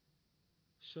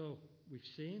 So, we've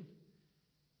seen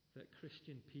that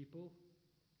Christian people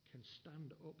can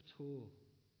stand up tall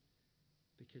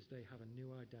because they have a new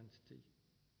identity.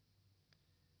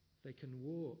 They can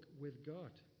walk with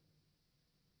God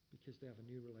because they have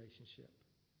a new relationship.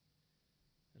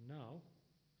 And now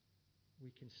we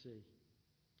can see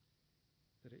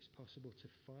that it's possible to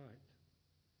fight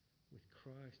with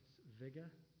Christ's vigour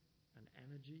and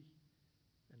energy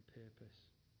and purpose.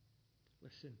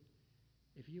 Listen,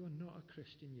 if you are not a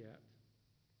Christian yet,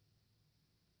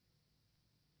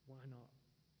 why not?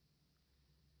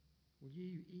 Will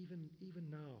you, even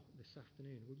now, this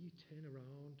afternoon, will you turn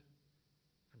around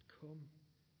and come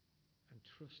and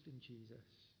trust in Jesus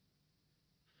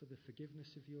for the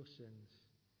forgiveness of your sins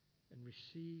and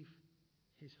receive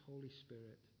his Holy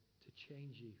Spirit to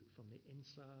change you from the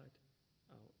inside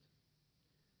out?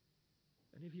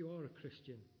 And if you are a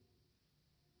Christian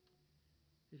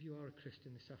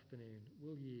this afternoon,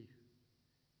 will you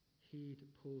heed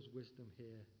Paul's wisdom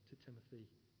here to Timothy?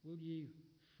 Will you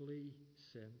flee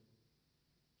sin,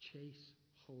 chase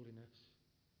holiness,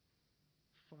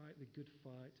 fight the good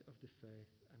fight of the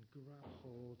faith, and grab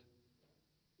hold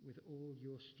with all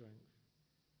your strength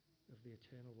of the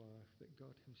eternal life that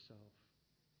God himself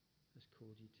has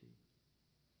called you to?